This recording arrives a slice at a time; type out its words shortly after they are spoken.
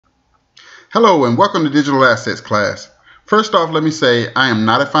Hello and welcome to Digital Assets class. First off, let me say I am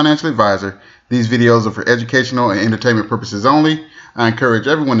not a financial advisor. These videos are for educational and entertainment purposes only. I encourage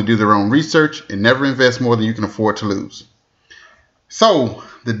everyone to do their own research and never invest more than you can afford to lose. So,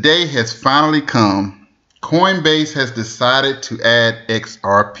 the day has finally come. Coinbase has decided to add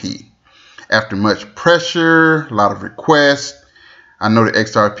XRP. After much pressure, a lot of requests, I know the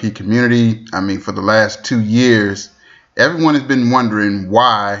XRP community, for the last 2 years, everyone has been wondering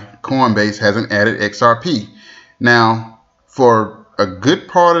why Coinbase hasn't added XRP. Now, for a good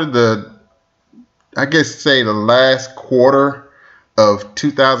part of the last quarter of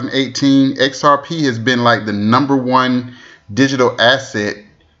 2018, XRP has been like the #1 digital asset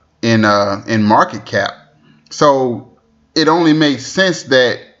in market cap. So it only makes sense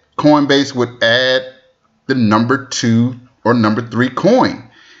that Coinbase would add the #2 or #3 coin.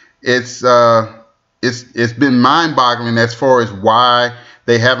 It's been mind-boggling as far as why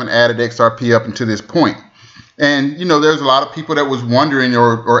they haven't added XRP up until this point. And there's a lot of people that was wondering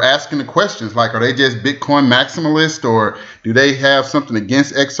or asking the questions like, are they just Bitcoin maximalists, or do they have something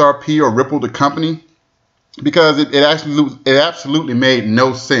against XRP or Ripple the company? Because it absolutely made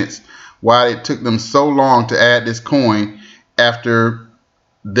no sense why it took them so long to add this coin after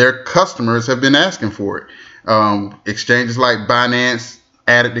their customers have been asking for it. Exchanges like Binance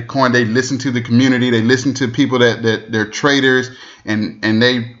added the coin. They listen to the community. They listen to people that they're traders, and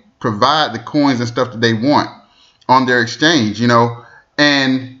they provide the coins and stuff that they want on their exchange,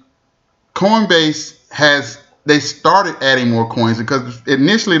 And Coinbase they started adding more coins because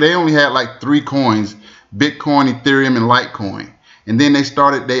initially they only had like 3 coins: Bitcoin, Ethereum, and Litecoin. And then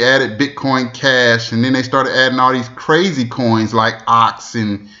they added Bitcoin Cash, and then they started adding all these crazy coins like Ox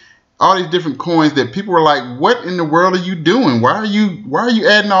and all these different coins that people were like, what in the world are you doing? Why are you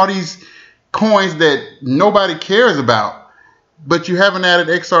adding all these coins that nobody cares about, but you haven't added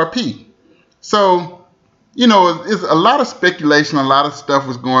XRP? So, it's a lot of speculation, a lot of stuff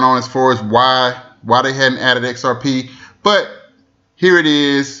was going on as far as why they hadn't added XRP. But here it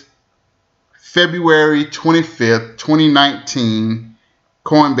is, February 25th, 2019,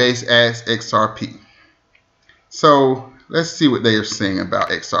 Coinbase adds XRP. So let's see what they are saying about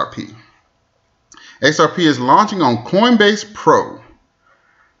XRP. XRP is launching on Coinbase Pro.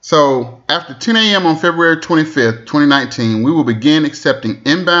 So after 10 a.m. on February 25th, 2019, we will begin accepting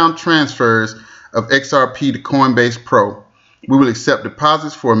inbound transfers of XRP to Coinbase Pro. We will accept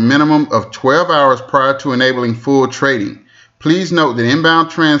deposits for a minimum of 12 hours prior to enabling full trading. Please note that inbound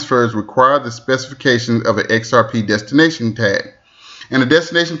transfers require the specifications of an XRP destination tag. And a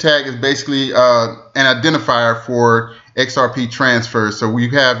destination tag is basically an identifier for XRP transfers. So you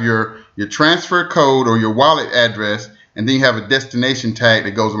have your transfer code or your wallet address, and then you have a destination tag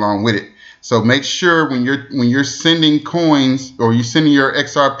that goes along with it. So make sure when you're sending coins or you're sending your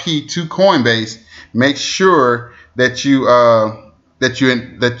XRP to Coinbase, make sure that you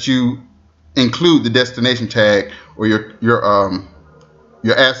include the destination tag, or your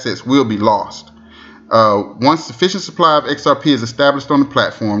assets will be lost. Once sufficient supply of XRP is established on the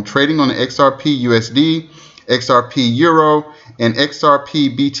platform, trading on the XRP USD, XRP Euro, and XRP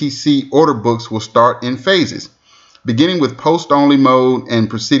BTC order books will start in phases, beginning with post-only mode and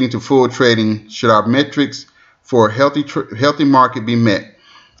proceeding to full trading should our metrics for a healthy market be met.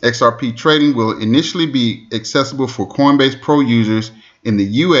 XRP trading will initially be accessible for Coinbase Pro users in the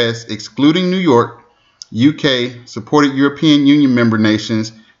US, excluding New York, UK, supported European Union member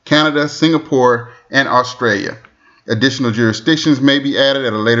nations, Canada, Singapore, and Australia. Additional jurisdictions may be added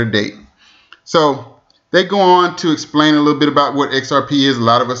at a later date. So they go on to explain a little bit about what XRP is. A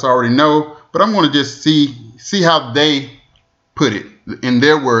lot of us already know, but I'm going to just see how they put it in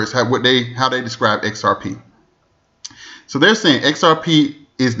their words, how they describe XRP. So they're saying XRP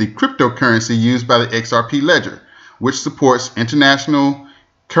is the cryptocurrency used by the XRP ledger, which supports international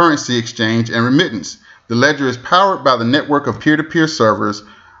currency exchange and remittance. The ledger is powered by the network of peer-to-peer servers.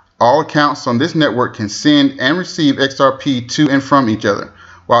 All accounts on this network can send and receive XRP to and from each other.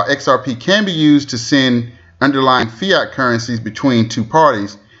 While XRP can be used to send underlying fiat currencies between two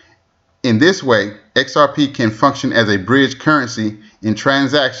parties, in this way, XRP can function as a bridge currency in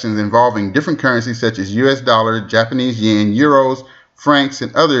transactions involving different currencies such as US dollar, Japanese yen, euros, francs,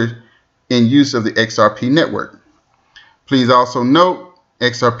 and others in use of the XRP network. Please also note,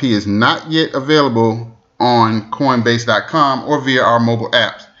 XRP is not yet available on Coinbase.com or via our mobile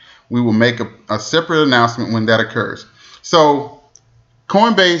apps. We will make a separate announcement when that occurs. So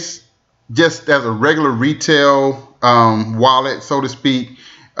Coinbase, just as a regular retail wallet, so to speak,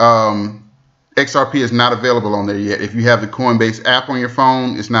 XRP is not available on there yet. If you have the Coinbase app on your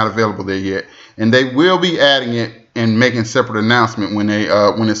phone, it's not available there yet. And they will be adding it and making a separate announcement when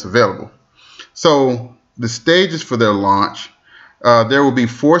it's available. So the stages for their launch, there will be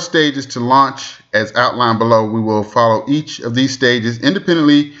 4 stages to launch as outlined below. We will follow each of these stages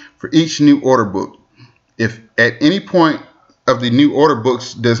independently for each new order book. If at any point of the new order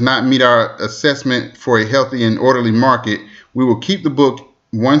books does not meet our assessment for a healthy and orderly market, we will keep the book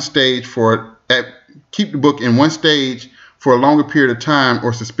in one stage for a longer period of time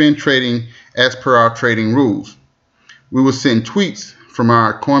or suspend trading as per our trading rules. We will send tweets from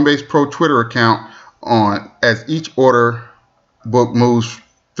our Coinbase Pro Twitter account as each order book moves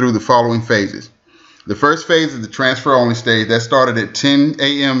through the following phases. The first phase is the transfer only stage that started at 10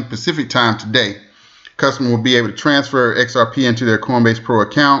 a.m. Pacific time today. Customer will be able to transfer XRP into their Coinbase Pro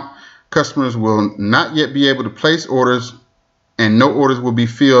account. Customers will not yet be able to place orders, and no orders will be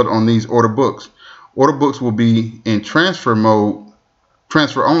filled on these order books. Order books will be in transfer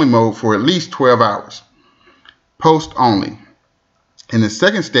only mode for at least 12 hours. Post only. In the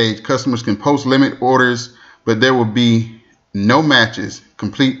second stage, customers can post limit orders, but there will be no matches,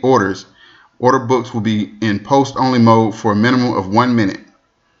 complete orders. Order books will be in post only mode for a minimum of 1 minute.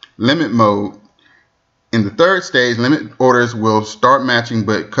 Limit mode. In the third stage, limit orders will start matching,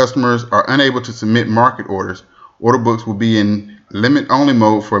 but customers are unable to submit market orders. Order books will be in limit only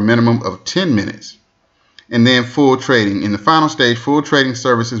mode for a minimum of 10 minutes. And then full trading. In the final stage, full trading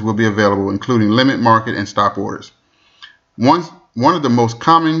services will be available, including limit, market, and stop orders. One of the most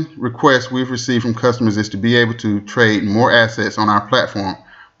common requests we've received from customers is to be able to trade more assets on our platform.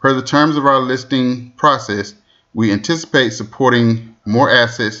 Per the terms of our listing process, we anticipate supporting more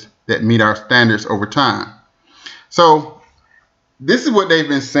assets that meet our standards over time. So this is what they've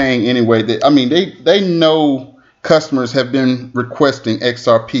been saying anyway. They know customers have been requesting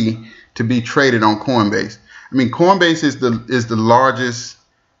XRP to be traded on Coinbase. Coinbase is the largest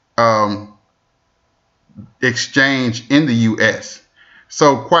exchange in the U.S.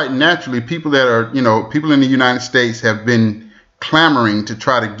 So quite naturally, people in the United States have been clamoring to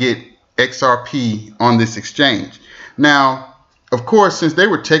try to get XRP on this exchange. Now, of course, since they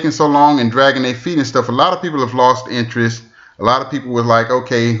were taking so long and dragging their feet and stuff, a lot of people have lost interest. A lot of people were like,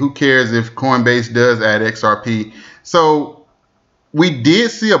 okay, who cares if Coinbase does add XRP? So we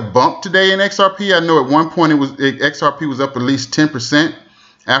did see a bump today in XRP. I know at one point XRP was up at least 10%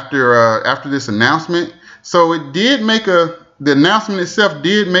 after this announcement. So it did make the announcement itself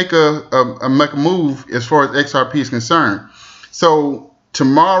did make a move as far as XRP is concerned. So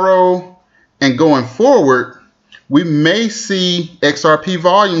tomorrow and going forward, we may see XRP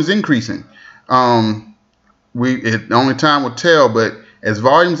volumes increasing. Only time will tell, but as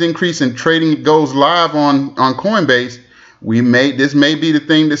volumes increase and trading goes live on Coinbase, this may be the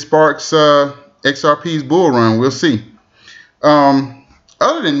thing that sparks XRP's bull run. We'll see.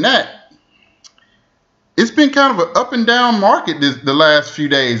 Other than that, it's been kind of an up and down market the last few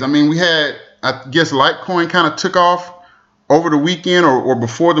days. We had, I guess, Litecoin kind of took off over the weekend or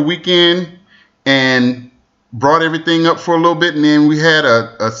before the weekend and brought everything up for a little bit, and then we had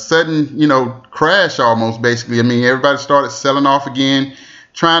a sudden, crash almost, basically. Everybody started selling off again,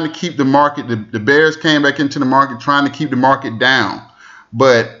 trying to keep the market. The bears came back into the market, trying to keep the market down.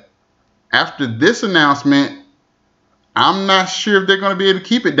 But after this announcement, I'm not sure if they're going to be able to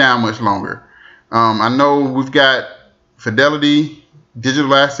keep it down much longer. I know we've got Fidelity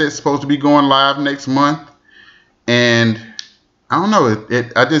digital assets supposed to be going live next month, and I don't know.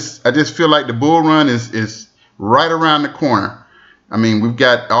 I just feel like the bull run is right around the corner. We've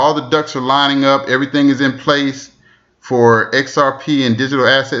got all the ducks are lining up. Everything is in place for XRP and digital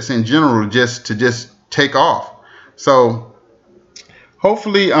assets in general to just take off. So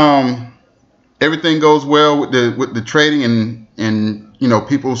hopefully everything goes well with the trading and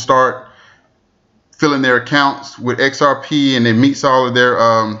people start filling their accounts with XRP and it meets all of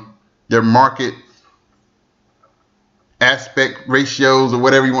their market aspect ratios or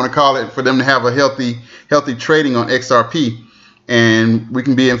whatever you want to call it, for them to have a healthy trading on XRP, and we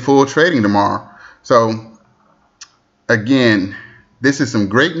can be in full trading tomorrow. So again, this is some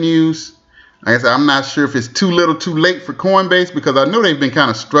great news. Like I said, I'm not sure if it's too little too late for Coinbase, because I know they've been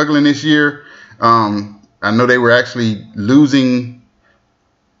kind of struggling this year. I know they were actually losing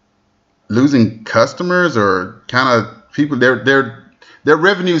customers, or kind of people. Their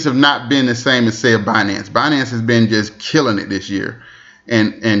revenues have not been the same as, say, a Binance. Binance has been just killing it this year.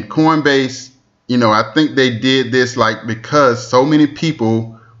 And Coinbase, I think they did this because so many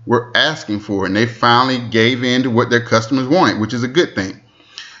people were asking for it, and they finally gave in to what their customers wanted, which is a good thing.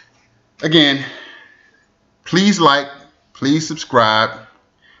 Again, please subscribe.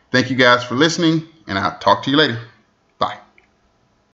 Thank you guys for listening, and I'll talk to you later.